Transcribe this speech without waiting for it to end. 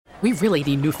We really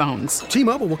need new phones.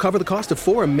 T-Mobile will cover the cost of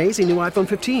 4 amazing new iPhone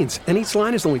 15s, and each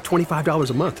line is only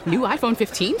 $25 a month. New iPhone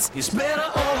 15s? It's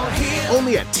better over here.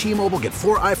 Only at T-Mobile, get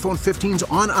 4 iPhone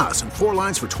 15s on us and 4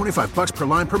 lines for $25 per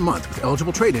line per month with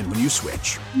eligible trade-in when you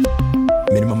switch.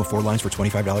 Minimum of 4 lines for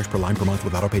 $25 per line per month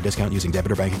with autopay discount using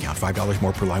debit or bank account. $5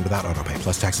 more per line without autopay,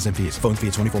 plus taxes and fees. Phone fee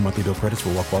at 24 monthly bill credits for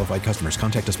well-qualified customers.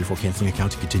 Contact us before canceling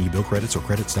account to continue bill credits or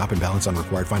credit stop and balance on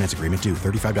required finance agreement due.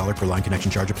 $35 per line connection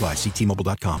charge applies. See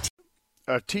T-Mobile.com.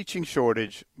 A teaching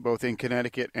shortage both in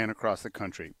Connecticut and across the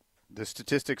country. The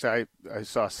statistics I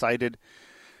saw cited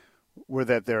were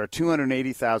that there are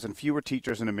 280,000 fewer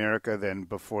teachers in America than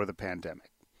before the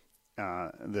pandemic.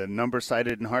 The number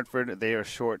cited in Hartford, they are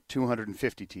short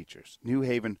 250 teachers. New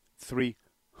Haven,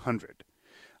 300.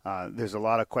 There's a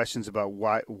lot of questions about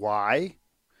why,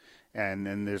 and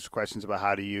then there's questions about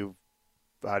how do you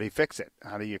fix it?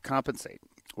 How do you compensate?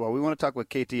 Well, we want to talk with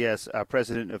KTS,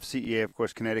 president of CEA, of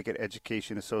course, Connecticut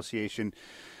Education Association.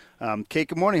 Kate,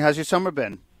 good morning. How's your summer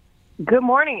been? Good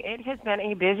morning. It has been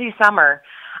a busy summer.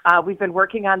 We've been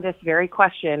working on this very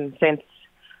question since,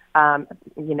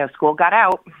 school got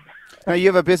out. Now, you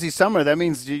have a busy summer. That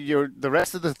means the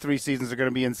rest of the 3 seasons are going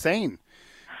to be insane.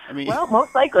 I mean, well,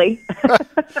 most likely.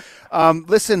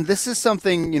 Listen, this is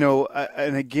something,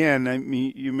 and again, I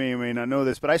mean, you may or may not know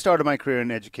this, but I started my career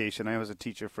in education. I was a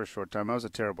teacher for a short time. I was a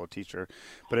terrible teacher,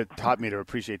 but it taught me to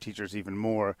appreciate teachers even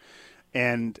more.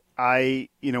 And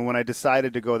when I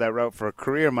decided to go that route for a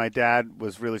career, my dad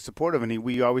was really supportive, and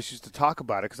we always used to talk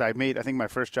about it because I think my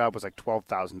first job was like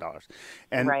 $12,000.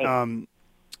 And, right.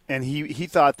 And he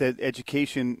thought that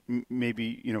education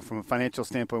maybe, from a financial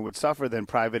standpoint would suffer, then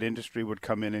private industry would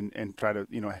come in and try to,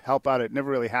 help out. It never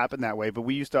really happened that way. But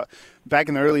we used to, back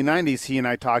in the early 90s, he and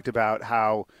I talked about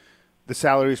how the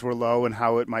salaries were low and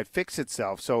how it might fix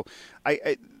itself. So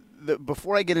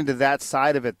before I get into that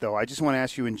side of it, though, I just want to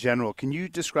ask you in general, can you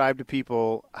describe to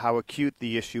people how acute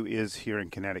the issue is here in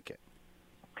Connecticut?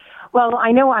 Well,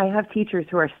 I know I have teachers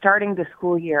who are starting the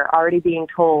school year already being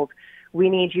told, we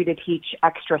need you to teach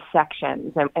extra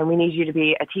sections, and we need you to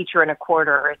be a teacher and a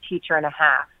quarter or a teacher and a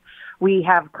half. We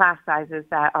have class sizes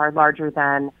that are larger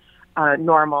than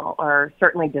normal or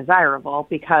certainly desirable,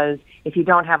 because if you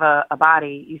don't have a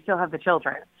body, you still have the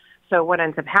children. So what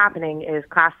ends up happening is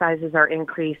class sizes are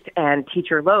increased and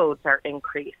teacher loads are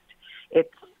increased.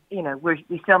 It's,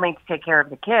 we still need to take care of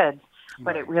the kids,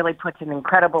 but it really puts an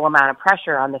incredible amount of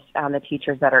pressure on the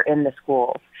teachers that are in the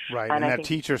schools. Right, and that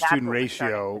teacher-student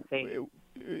ratio,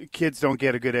 kids don't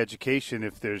get a good education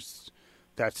if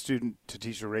that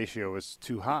student-to-teacher ratio is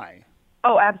too high.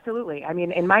 Oh, absolutely. I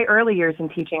mean, in my early years in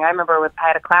teaching, I remember I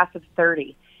had a class of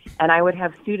 30, and I would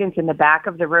have students in the back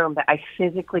of the room that I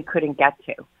physically couldn't get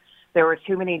to. There were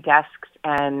too many desks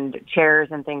and chairs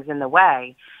and things in the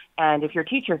way. And if your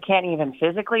teacher can't even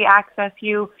physically access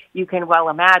you, you can well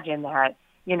imagine that,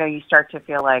 you start to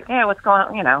feel like, hey, what's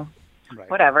going on, right.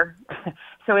 Whatever.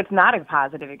 So it's not a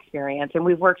positive experience. And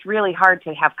we've worked really hard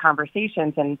to have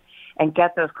conversations and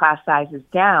get those class sizes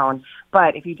down.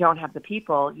 But if you don't have the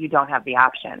people, you don't have the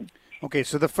option. Okay,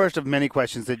 so the first of many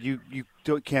questions that you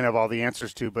can't have all the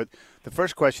answers to, but the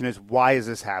first question is, why is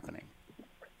this happening?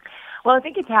 Well, I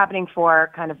think it's happening for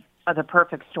kind of the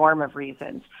perfect storm of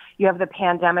reasons. You have the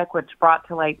pandemic, which brought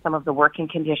to light some of the working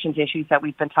conditions issues that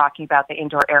we've been talking about, the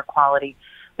indoor air quality,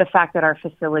 the fact that our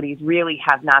facilities really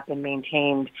have not been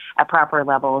maintained at proper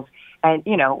levels. And,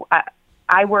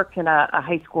 I worked in a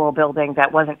high school building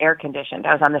that wasn't air conditioned.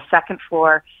 I was on the second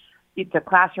floor. The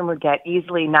classroom would get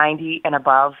easily 90 and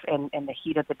above in the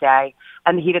heat of the day.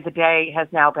 And the heat of the day has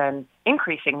now been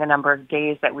increasing the number of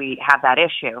days that we have that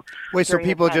issue. Wait,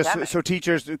 so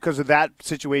teachers, because of that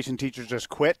situation, teachers just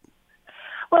quit?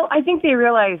 Well, I think they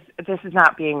realize this is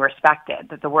not being respected,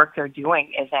 that the work they're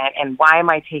doing isn't, and why am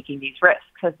I taking these risks?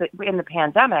 Because in the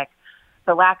pandemic,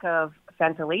 the lack of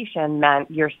ventilation meant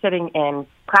you're sitting in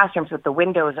classrooms with the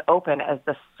windows open as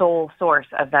the sole source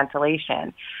of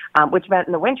ventilation, which meant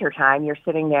in the wintertime, you're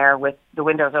sitting there with the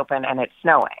windows open and it's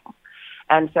snowing.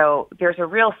 And so there's a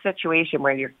real situation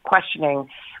where you're questioning,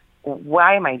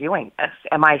 why am I doing this?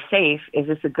 Am I safe? Is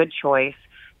this a good choice?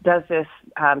 Does this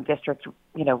district,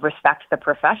 respect the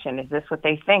profession? Is this what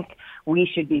they think we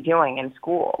should be doing in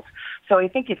schools? So I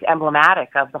think it's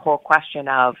emblematic of the whole question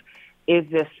of, is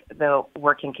this the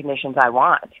working conditions I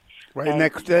want? Right, and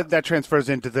that transfers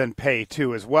into then pay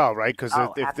too as well, right? Because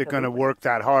if they're going to work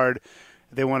that hard,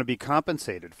 they want to be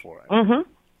compensated for it. Mm-hmm.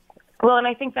 Well, and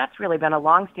I think that's really been a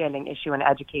longstanding issue in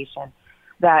education,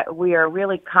 that we are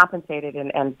really compensated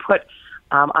and put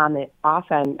on the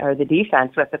offense or the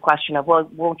defense with the question of, well,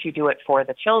 won't you do it for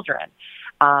the children?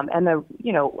 And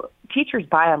teachers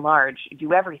by and large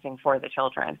do everything for the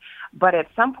children. But at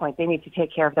some point, they need to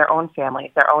take care of their own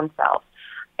families, their own selves.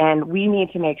 And we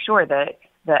need to make sure that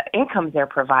the incomes they're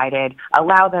provided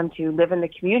allow them to live in the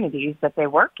communities that they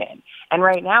work in. And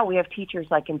right now, we have teachers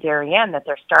like in Darien that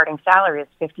their starting salary is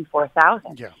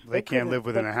 $54,000. Yeah, they can't live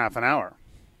within a half an hour.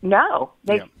 No,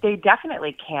 they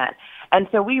definitely can't. And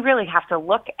so we really have to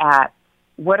look at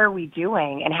what are we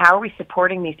doing and how are we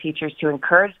supporting these teachers to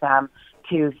encourage them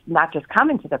to not just come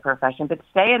into the profession, but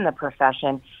stay in the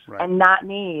profession and not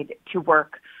need to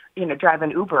work, drive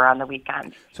an Uber on the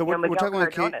weekend. So we're talking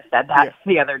about Kate said that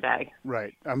the other day.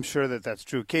 Right. I'm sure that's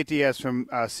true. Kate Diaz from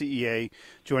CEA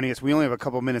joining us. We only have a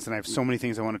couple minutes, and I have so many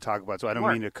things I want to talk about, so I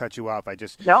don't mean to cut you off.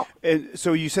 No. And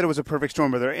so you said it was a perfect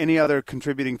storm. Are there any other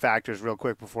contributing factors real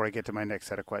quick before I get to my next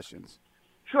set of questions?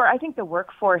 Sure. I think the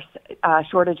workforce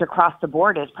shortage across the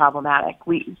board is problematic.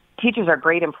 Teachers are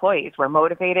great employees. We're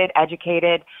motivated,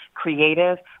 educated,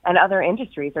 creative, and other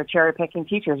industries are cherry-picking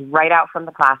teachers right out from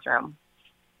the classroom.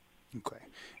 Okay.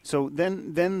 So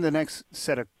then the next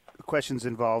set of questions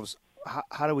involves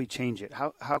how do we change it?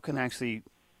 How can it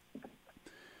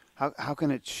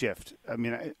shift? I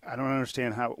mean, I don't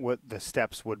understand what the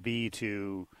steps would be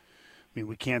to. I mean,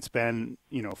 we can't spend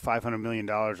 $500 million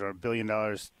or $1 billion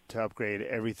to upgrade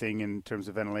everything in terms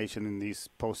of ventilation in these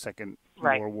post-Second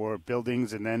World War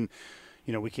buildings, and then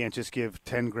we can't just give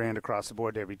 $10,000 across the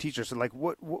board to every teacher. So, like,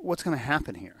 what's going to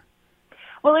happen here?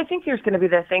 Well, I think there's going to be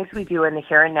the things we do in the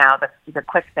here and now, the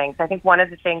quick things. I think one of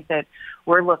the things that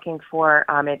we're looking for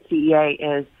at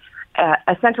CEA is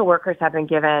essential workers have been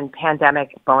given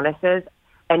pandemic bonuses,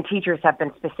 and teachers have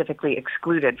been specifically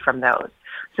excluded from those.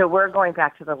 So we're going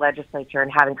back to the legislature and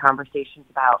having conversations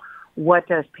about what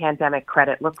does pandemic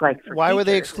credit look like for teachers. Why were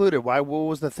they excluded? What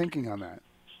was the thinking on that?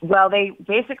 Well, they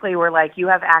basically were like, you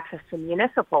have access to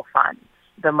municipal funds,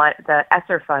 the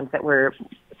ESSER funds that were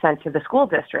sent to the school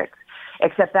districts,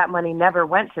 except that money never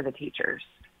went to the teachers.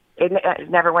 It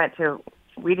never went to,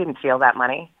 we didn't feel that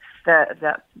money.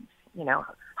 The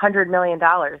 $100 million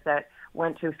that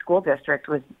went to a school district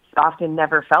was often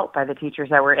never felt by the teachers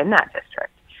that were in that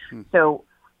district. So,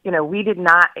 we did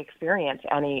not experience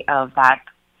any of that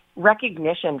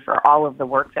recognition for all of the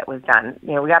work that was done.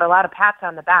 We got a lot of pats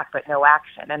on the back, but no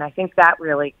action. And I think that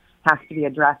really has to be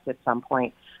addressed at some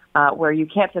point, where you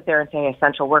can't sit there and say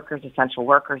essential workers, essential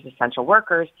workers, essential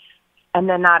workers, and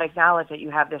then not acknowledge that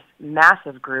you have this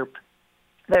massive group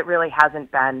that really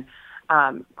hasn't been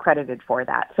credited for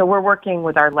that. So we're working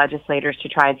with our legislators to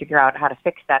try and figure out how to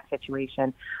fix that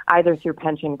situation, either through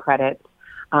pension credits,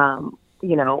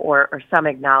 or some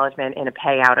acknowledgement in a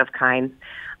payout of kinds.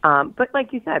 But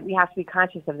like you said, we have to be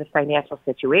conscious of the financial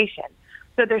situation.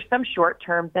 So there's some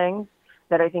short-term things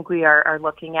that I think we are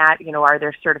looking at. Are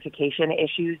there certification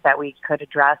issues that we could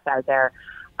address? Are there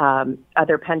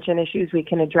other pension issues we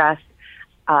can address?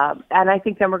 And I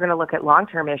think then we're going to look at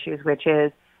long-term issues, which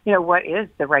is, what is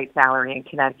the right salary in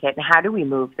Connecticut and how do we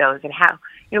move those, and how,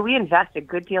 we invest a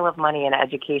good deal of money in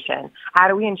education. How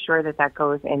do we ensure that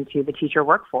goes into the teacher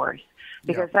workforce?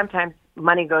 Because sometimes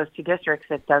money goes to districts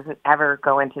that doesn't ever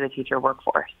go into the teacher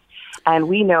workforce. And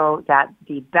we know that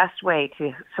the best way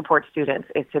to support students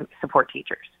is to support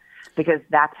teachers, because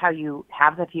that's how you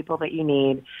have the people that you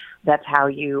need. That's how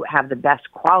you have the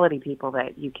best quality people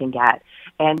that you can get.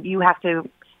 And you have to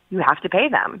pay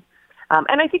them.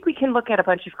 And I think we can look at a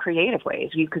bunch of creative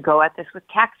ways. You could go at this with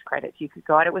tax credits. You could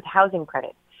go at it with housing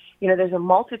credits. There's a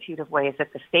multitude of ways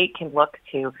that the state can look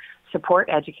to support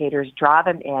educators, draw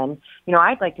them in.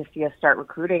 I'd like to see us start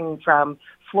recruiting from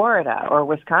Florida or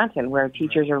Wisconsin, where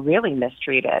teachers are really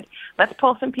mistreated. Let's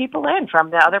pull some people in from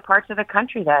the other parts of the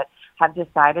country that have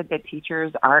decided that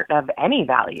teachers aren't of any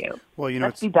value. Well,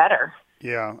 let's be better.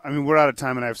 Yeah, I mean, we're out of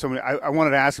time, and I have so many. I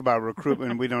wanted to ask about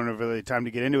recruitment, and we don't have really time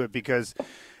to get into it because,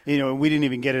 we didn't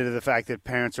even get into the fact that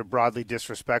parents are broadly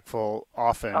disrespectful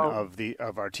often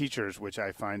of our teachers, which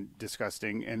I find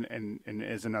disgusting and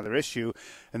is another issue.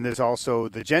 And there's also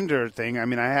the gender thing. I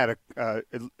mean, I had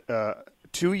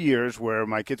 2 years where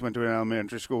my kids went to an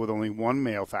elementary school with only one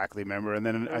male faculty member, and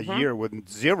then a year with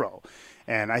zero.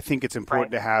 And I think it's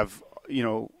important to have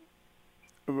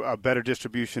a better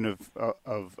distribution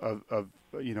of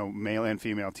male and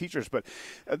female teachers, but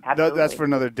that's for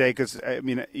another day. Because I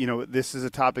mean, this is a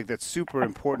topic that's super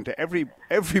important to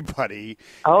everybody.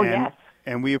 Oh, yes.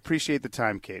 And we appreciate the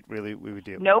time, Kate. Really, we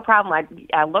do. No problem.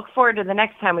 I look forward to the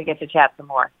next time we get to chat some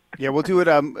more. Yeah, we'll do it.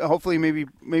 Hopefully, maybe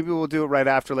we'll do it right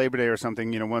after Labor Day or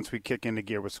something. Once we kick into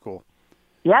gear with school.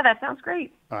 Yeah, that sounds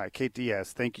great. All right, Kate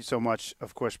Diaz, thank you so much.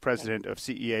 Of course, president of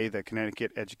CEA, the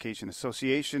Connecticut Education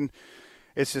Association.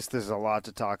 It's just there's a lot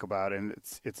to talk about, and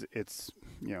it's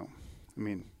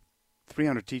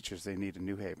 300 teachers they need in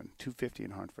New Haven, 250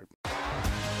 in Hartford.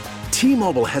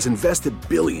 T-Mobile has invested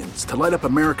billions to light up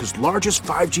America's largest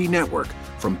 5G network,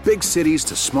 from big cities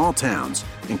to small towns,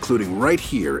 including right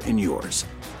here in yours.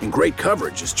 And great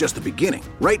coverage is just the beginning.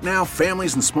 Right now,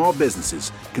 families and small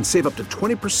businesses can save up to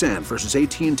 20% versus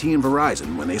AT&T and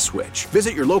Verizon when they switch.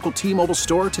 Visit your local T-Mobile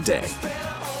store today.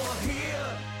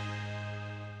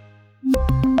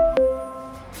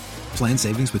 Plan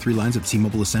savings with 3 lines of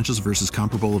T-Mobile Essentials versus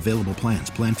comparable available plans.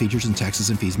 Plan features and taxes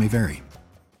and fees may vary.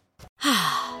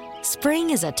 Spring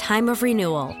is a time of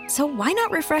renewal, so why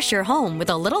not refresh your home with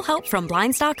a little help from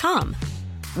Blinds.com?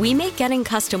 We make getting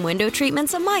custom window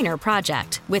treatments a minor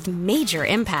project with major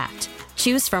impact.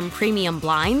 Choose from premium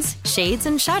blinds, shades,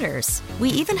 and shutters. We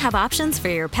even have options for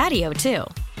your patio, too.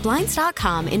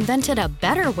 Blinds.com invented a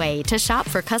better way to shop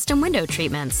for custom window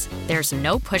treatments. There's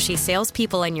no pushy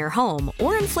salespeople in your home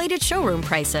or inflated showroom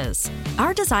prices.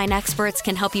 Our design experts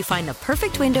can help you find the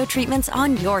perfect window treatments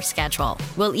on your schedule.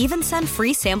 We'll even send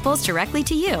free samples directly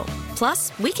to you.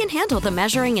 Plus, we can handle the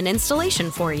measuring and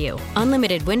installation for you.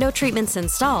 Unlimited window treatments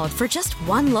installed for just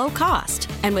one low cost.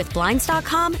 And with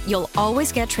Blinds.com, you'll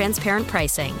always get transparent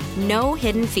pricing. No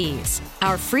hidden fees.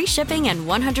 Our free shipping and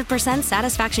 100%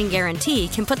 satisfaction guarantee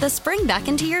can put the spring back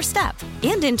into your step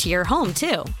and into your home,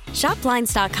 too. Shop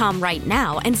Blinds.com right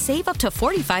now and save up to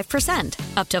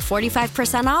 45%. Up to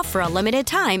 45% off for a limited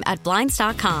time at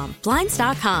Blinds.com.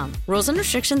 Blinds.com. Rules and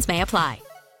restrictions may apply.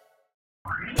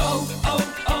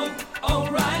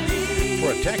 O'Reilly.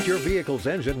 Protect your vehicle's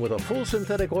engine with a full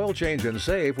synthetic oil change and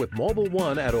save with Mobil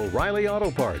 1 at O'Reilly Auto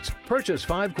Parts. Purchase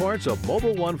 5 quarts of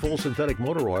Mobil 1 full synthetic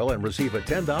motor oil and receive a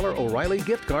 $10 O'Reilly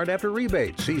gift card after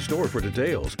rebate. See store for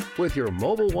details. With your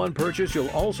Mobil 1 purchase, you'll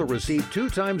also receive 2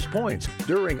 times points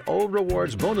during Old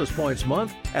Rewards Bonus Points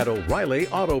Month at O'Reilly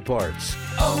Auto Parts.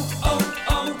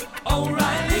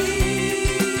 O'Reilly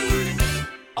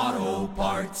Auto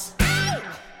Parts.